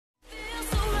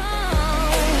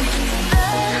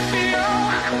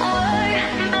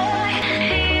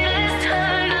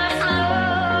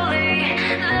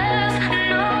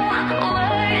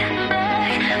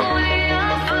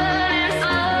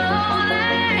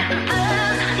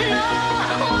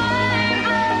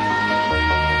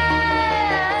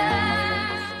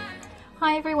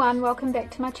everyone, welcome back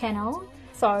to my channel.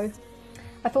 So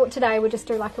I thought today we'd just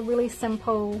do like a really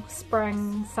simple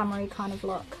spring summery kind of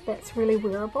look that's really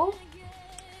wearable.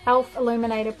 Elf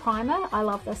Illuminator Primer, I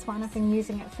love this one, I've been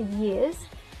using it for years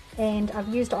and I've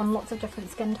used it on lots of different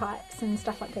skin types and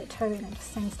stuff like that too, and it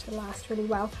just seems to last really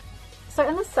well. So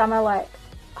in the summer, like,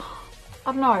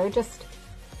 I don't know, just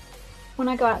when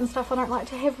I go out and stuff I don't like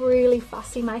to have really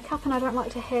fussy makeup, and I don't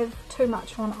like to have too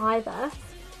much on either,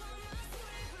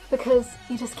 because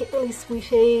you just get really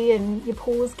sweaty and your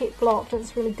pores get blocked and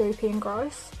it's really goopy and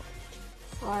gross.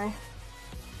 So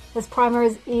this primer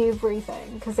is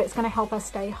everything, because it's going to help us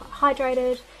stay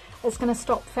hydrated. It's going to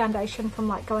stop foundation from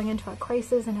like going into our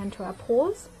creases and into our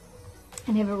pores,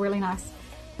 and have a really nice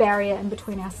barrier in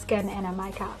between our skin and our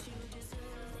makeup.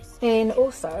 And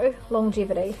also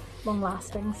longevity, long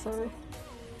lasting, so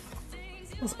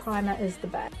this primer is the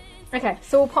best. Okay,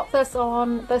 so we'll pop this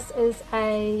on. This is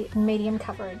a medium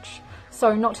coverage,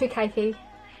 so not too cakey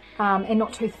and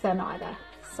not too thin either.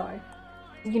 So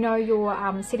you know your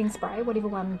setting spray, whatever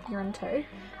one you're into,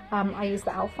 I use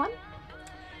the Elf one.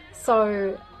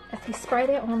 So if you spray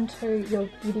that onto your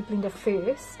beauty blender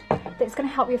first, that's going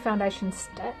to help your foundation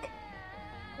stick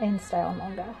and stay on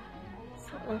longer.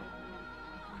 So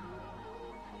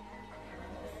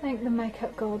thank the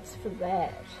makeup gods for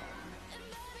that.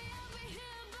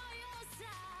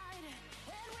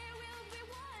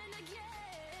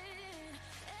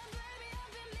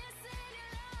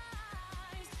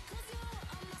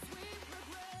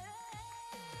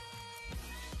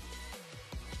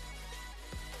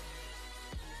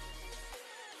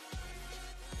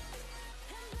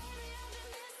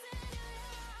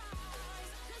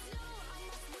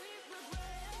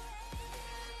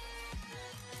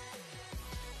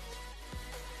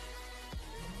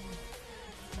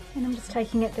 And I'm just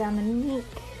taking it down the neck,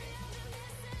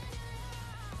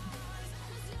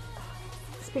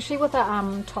 especially with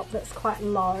a top that's quite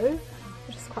low,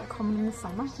 which is quite common in the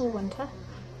summer or winter.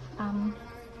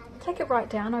 Take it right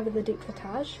down over the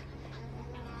décolletage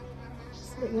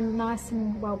so that you're nice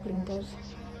and well blended.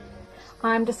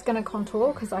 I'm just going to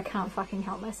contour because I can't fucking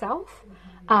help myself.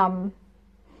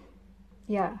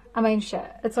 Yeah, I mean shit,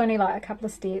 it's only like a couple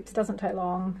of steps, doesn't take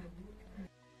long.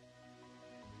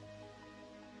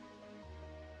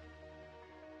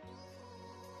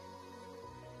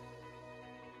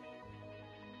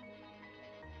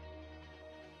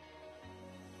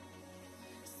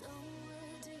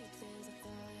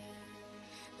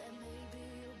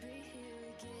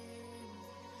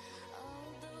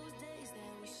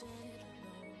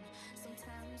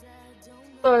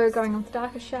 So going on the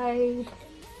darker shade,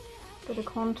 bit of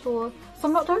contour. So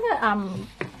I'm not doing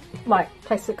it like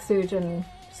plastic surgeon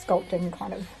sculpting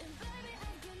kind of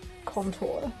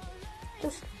contour.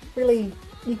 Just really,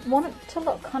 you want it to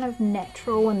look kind of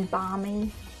natural and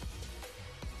balmy.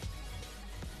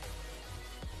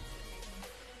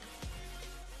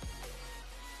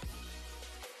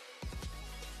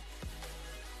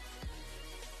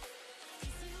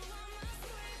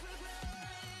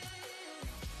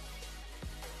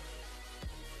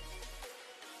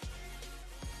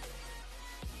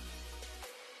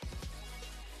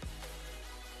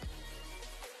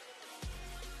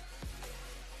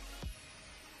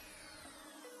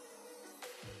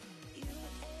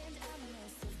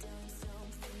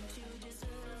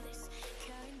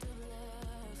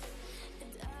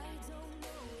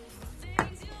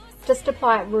 Just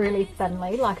apply it really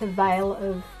thinly, like a veil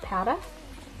of powder,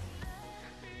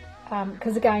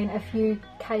 because again, if you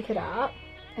cake it up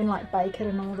and like bake it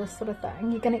and all this sort of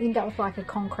thing, you're going to end up with like a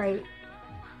concrete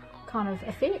kind of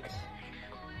effect.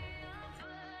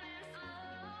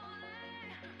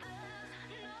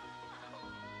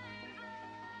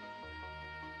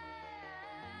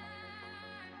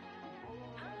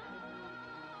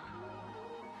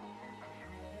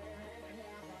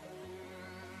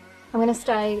 I'm going to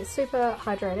stay super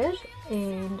hydrated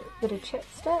and a bit of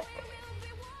chapstick.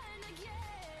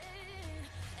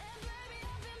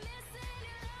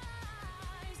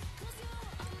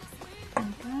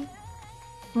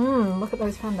 Look at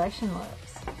those foundation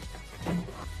looks.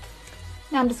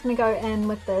 Now I'm just going to go in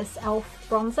with this Elf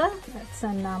bronzer. It's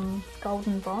in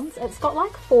golden bronze. It's got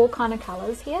like 4 kind of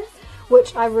colours here,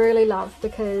 which I really love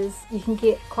because you can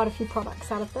get quite a few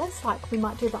products out of this. Like we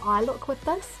might do the eye look with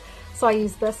this. So I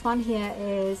use this one here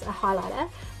as a highlighter,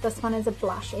 this one as a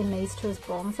blush, and these two as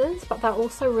bronzers, but they're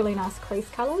also really nice crease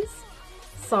colours.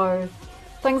 So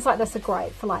things like this are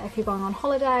great for like if you're going on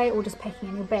holiday or just packing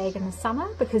in your bag in the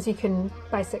summer, because you can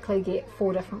basically get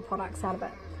 4 different products out of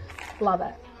it. Love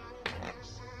it.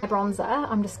 My bronzer,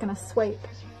 I'm just going to sweep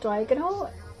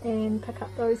diagonal and pick up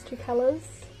those 2 colours.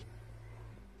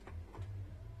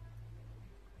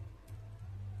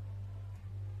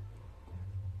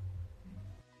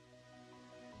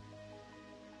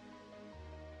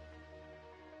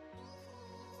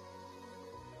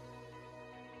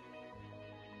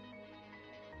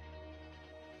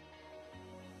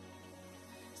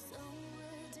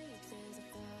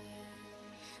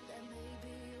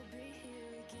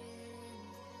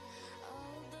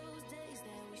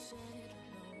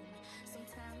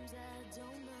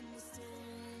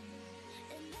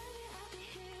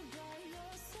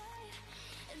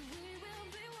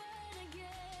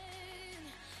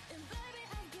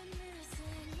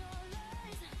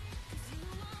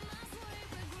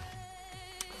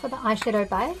 For the eyeshadow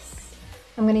base,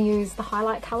 I'm going to use the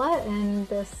highlight colour in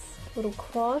this little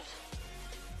quad.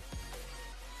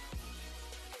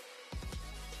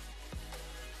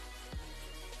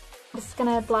 I'm just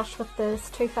going to blush with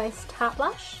this Too Faced Tarte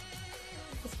blush.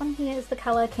 This one here is the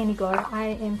colour Candy Glow.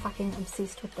 I am fucking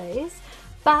obsessed with these.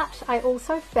 But I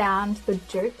also found the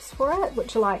dupes for it,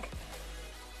 which are like,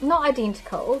 not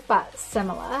identical, but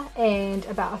similar, and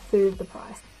about a third the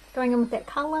price. Going in with that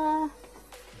colour.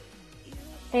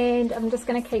 And I'm just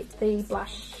going to keep the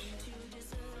blush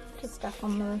just up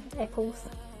on the apples.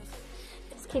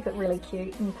 Just keep it really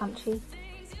cute and punchy.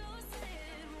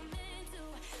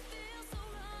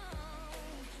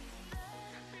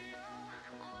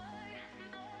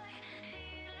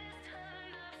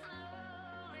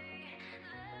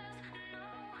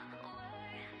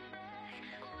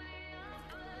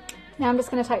 Now I'm just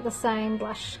going to take the same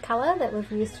blush colour that we've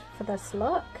used for this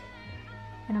look,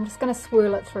 and I'm just going to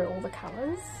swirl it through all the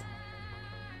colours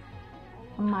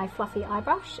on my fluffy eye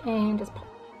brush and just pop.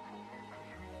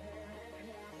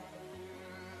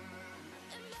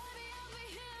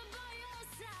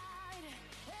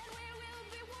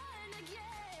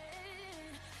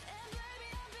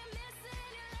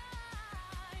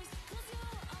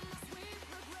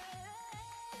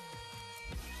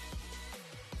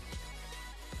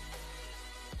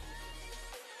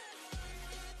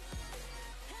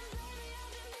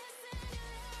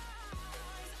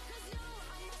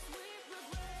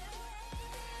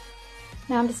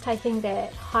 Now I'm just taking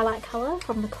that highlight colour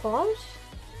from the quad.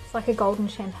 It's like a golden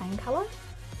champagne colour,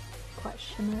 quite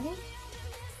shimmery.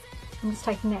 I'm just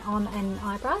taking that on an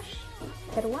eye brush,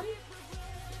 petal one.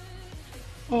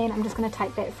 And I'm just going to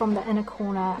take that from the inner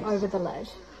corner over the lid,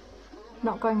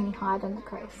 not going any higher than the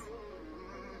crease.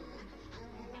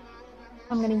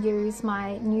 I'm going to use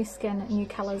my Nuskin New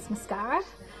Colours mascara.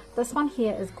 This one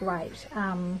here is great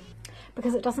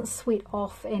because it doesn't sweat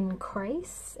off and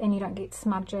crease and you don't get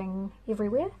smudging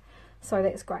everywhere, so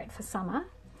that's great for summer.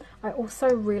 I also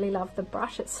really love the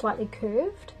brush. It's slightly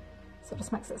curved, so it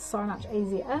just makes it so much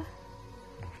easier.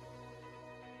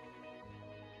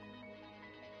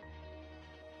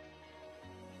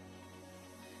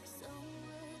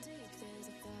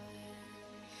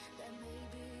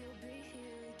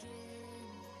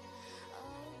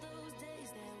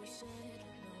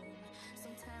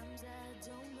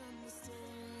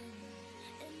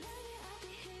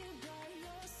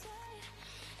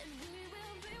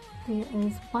 There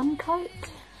is one coat,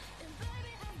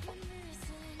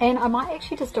 and I might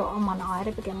actually just do it on one eye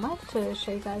to begin with to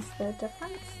show you guys the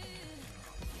difference.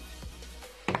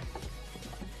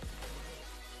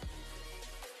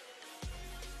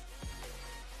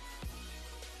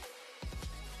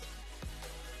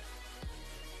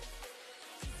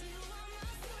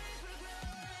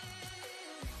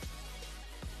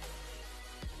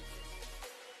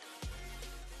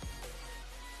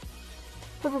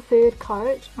 For the third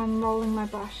coat, I'm rolling my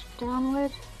brush downward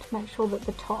to make sure that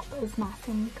the top is nice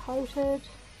and coated.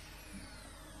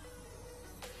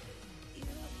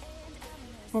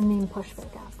 And then push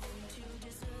back up.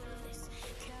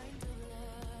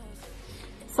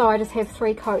 So I just have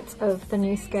 3 coats of the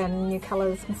Nuskin New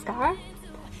Colours mascara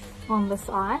on this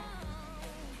eye.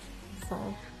 So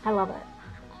I love it.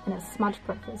 And it's smudge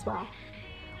proof as well,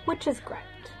 which is great.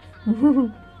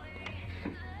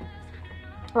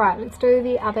 Right, let's do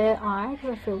the other eye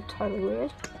because I feel totally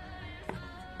weird.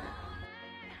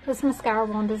 This mascara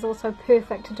wand is also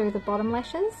perfect to do the bottom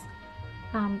lashes.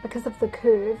 Because of the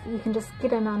curve, you can just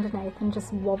get in underneath and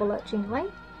just wobble it gently.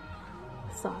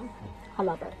 So, I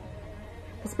love it.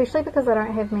 Especially because I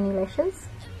don't have many lashes.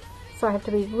 So I have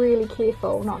to be really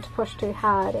careful not to push too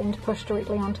hard and to push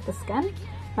directly onto the skin,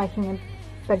 making a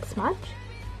big smudge.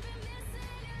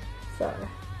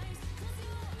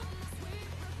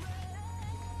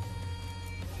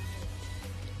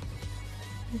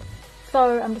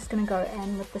 So I'm just going to go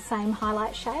in with the same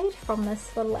highlight shade from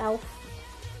this little elf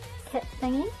kit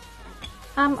thingy.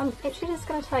 I'm actually just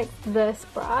going to take this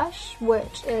brush,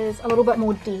 which is a little bit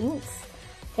more dense,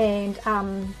 and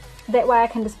that way I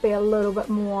can just be a little bit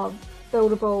more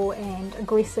buildable and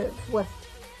aggressive with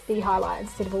the highlight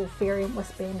instead of all fairy and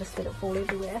wispy and just let it fall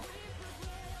everywhere.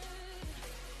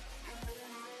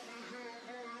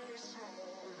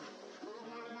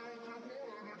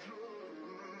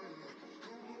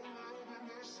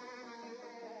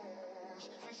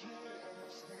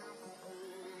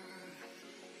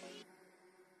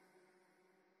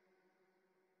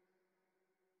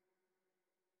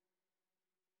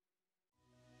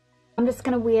 I'm just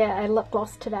going to wear a lip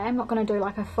gloss today. I'm not going to do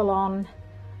like a full-on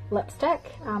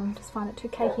lipstick. Just find it too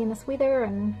cakey in this weather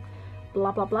and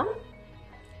blah blah blah.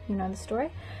 you know the story.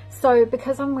 So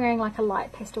because I'm wearing like a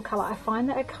light pastel colour, I find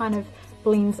that it kind of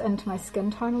blends into my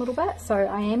skin tone a little bit, so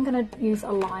I am going to use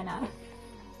a liner.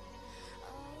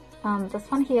 This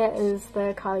one here is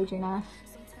the Kylie Jenner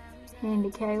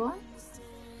Handy K one.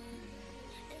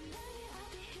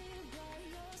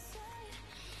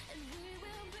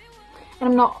 And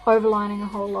I'm not overlining a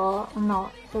whole lot,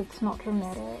 it's not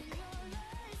dramatic.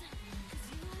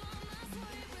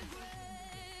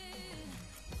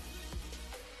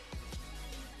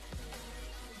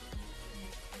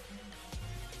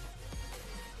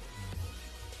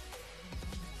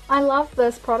 I love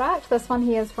this product. This one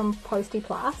here is from Posty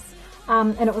Plus,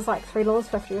 and it was like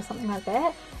 $3.50 or something like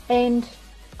that. And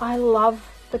I love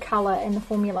the colour and the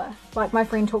formula. Like, my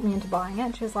friend talked me into buying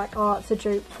it. She was like, oh, it's a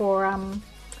dupe for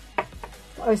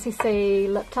OCC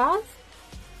lip tars,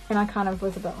 and I kind of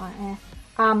was a bit like, eh.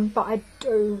 But I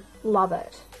do love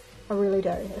it. I really do,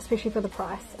 especially for the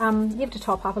price. You have to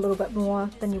top up a little bit more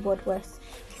than you would with,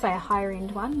 say, a higher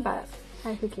end one, but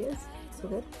hey, who cares? It's all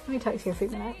good. It only takes you a few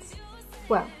minutes.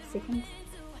 Well, seconds.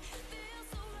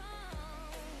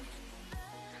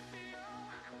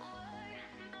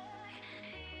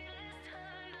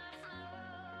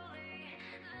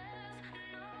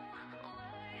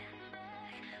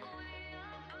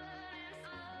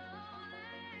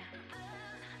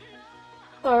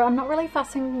 So I'm not really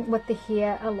fussing with the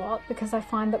hair a lot because I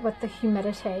find that with the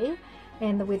humidity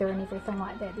and the weather and everything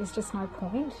like that, there's just no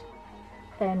point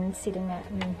in setting it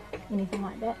and anything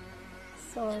like that.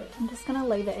 So I'm just going to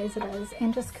leave it as it is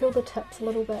and just curl the tips a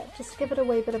little bit, just give it a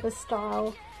wee bit of a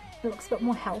style. It looks a bit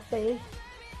more healthy.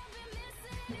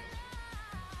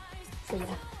 So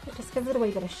yeah, it just gives it a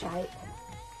wee bit of shape.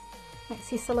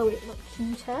 Makes your silhouette look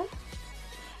cuter.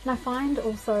 And I find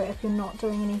also if you're not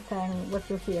doing anything with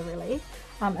your hair really,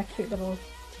 a cute little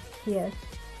hair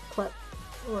clip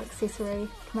or accessory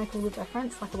can make all the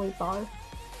difference, like a wee bow,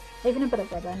 even a bit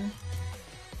of ribbon.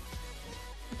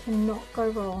 You cannot go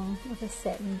wrong with a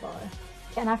satin bow.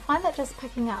 And I find that just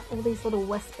picking up all these little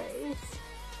wispies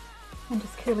and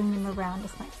just curling them around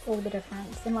just makes all the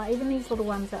difference. And like even these little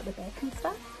ones out the back and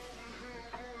stuff.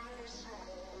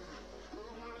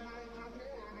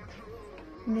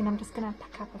 And then I'm just going to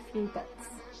pick up a few bits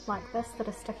like this that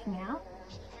are sticking out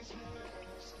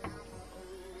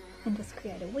and just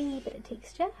create a wee bit of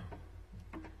texture.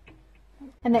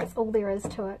 And that's all there is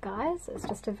to it, guys. It's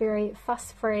just a very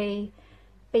fuss-free,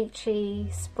 beachy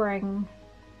spring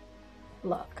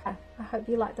look. I hope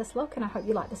you like this look and I hope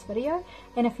you like this video.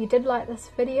 And if you did like this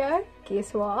video,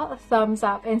 guess what? A thumbs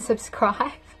up and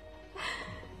subscribe.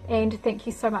 And thank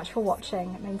you so much for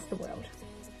watching. It means the world.